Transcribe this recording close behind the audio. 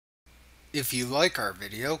If you like our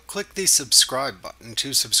video, click the subscribe button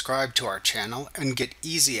to subscribe to our channel and get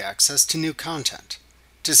easy access to new content.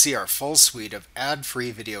 To see our full suite of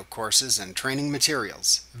ad-free video courses and training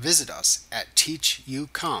materials, visit us at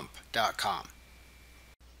teachucomp.com.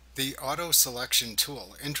 The Auto Selection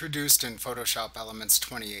tool, introduced in Photoshop Elements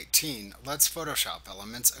 2018, lets Photoshop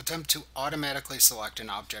Elements attempt to automatically select an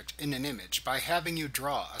object in an image by having you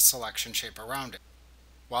draw a selection shape around it.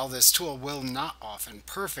 While this tool will not often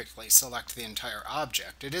perfectly select the entire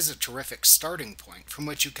object, it is a terrific starting point from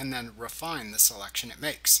which you can then refine the selection it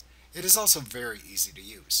makes. It is also very easy to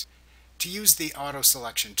use. To use the Auto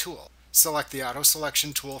Selection tool, select the Auto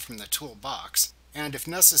Selection tool from the tool box, and if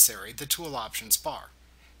necessary, the tool options bar.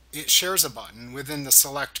 It shares a button within the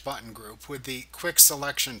Select button group with the Quick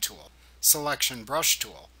Selection tool, Selection Brush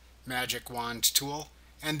tool, Magic Wand tool,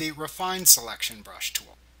 and the Refine Selection Brush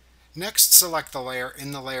tool. Next, select the layer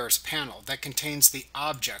in the Layers panel that contains the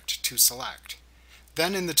object to select.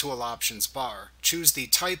 Then in the Tool Options bar, choose the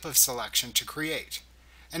type of selection to create.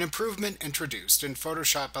 An improvement introduced in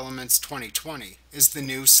Photoshop Elements 2020 is the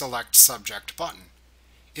new Select Subject button.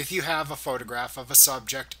 If you have a photograph of a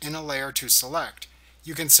subject in a layer to select,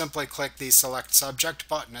 you can simply click the Select Subject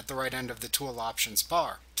button at the right end of the Tool Options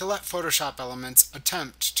bar to let Photoshop Elements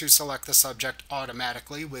attempt to select the subject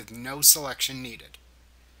automatically with no selection needed.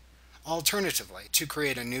 Alternatively, to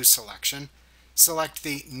create a new selection, select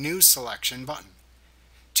the New Selection button.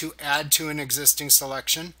 To add to an existing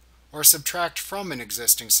selection or subtract from an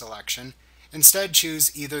existing selection, instead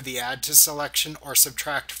choose either the Add to Selection or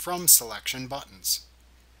Subtract from Selection buttons.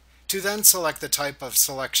 To then select the type of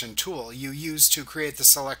selection tool you use to create the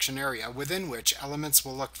selection area within which Elements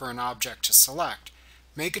will look for an object to select,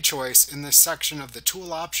 make a choice in the section of the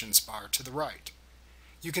Tool Options bar to the right.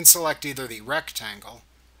 You can select either the Rectangle,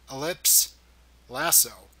 Ellipse,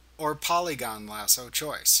 Lasso, or Polygon Lasso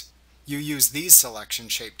choice. You use these selection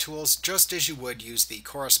shape tools just as you would use the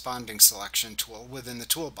corresponding selection tool within the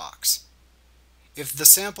toolbox. If the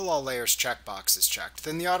Sample All Layers checkbox is checked,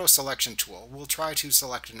 then the Auto Selection tool will try to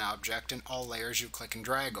select an object in all layers you click and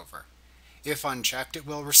drag over. If unchecked, it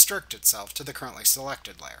will restrict itself to the currently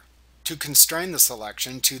selected layer. To constrain the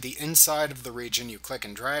selection to the inside of the region you click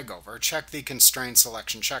and drag over, check the Constrain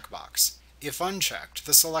Selection checkbox. If unchecked,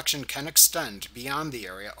 the selection can extend beyond the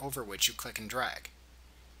area over which you click and drag.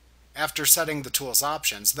 After setting the tool's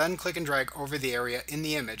options, then click and drag over the area in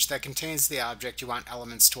the image that contains the object you want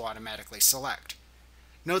Elements to automatically select.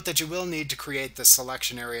 Note that you will need to create the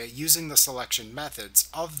selection area using the selection methods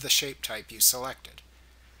of the shape type you selected.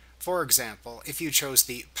 For example, if you chose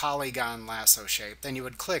the Polygon Lasso shape, then you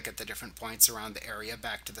would click at the different points around the area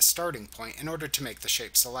back to the starting point in order to make the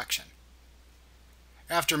shape selection.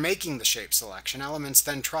 After making the shape selection, Elements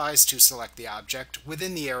then tries to select the object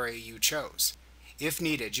within the area you chose. If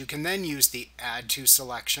needed, you can then use the Add to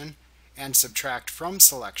Selection and Subtract from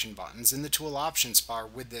Selection buttons in the Tool Options bar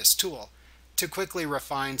with this tool to quickly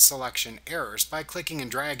refine selection errors by clicking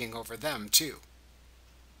and dragging over them too.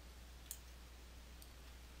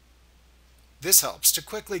 This helps to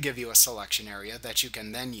quickly give you a selection area that you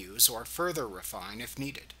can then use or further refine if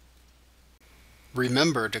needed.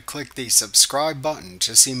 Remember to click the subscribe button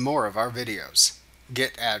to see more of our videos.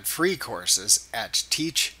 Get ad-free courses at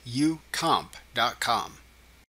teachucomp.com.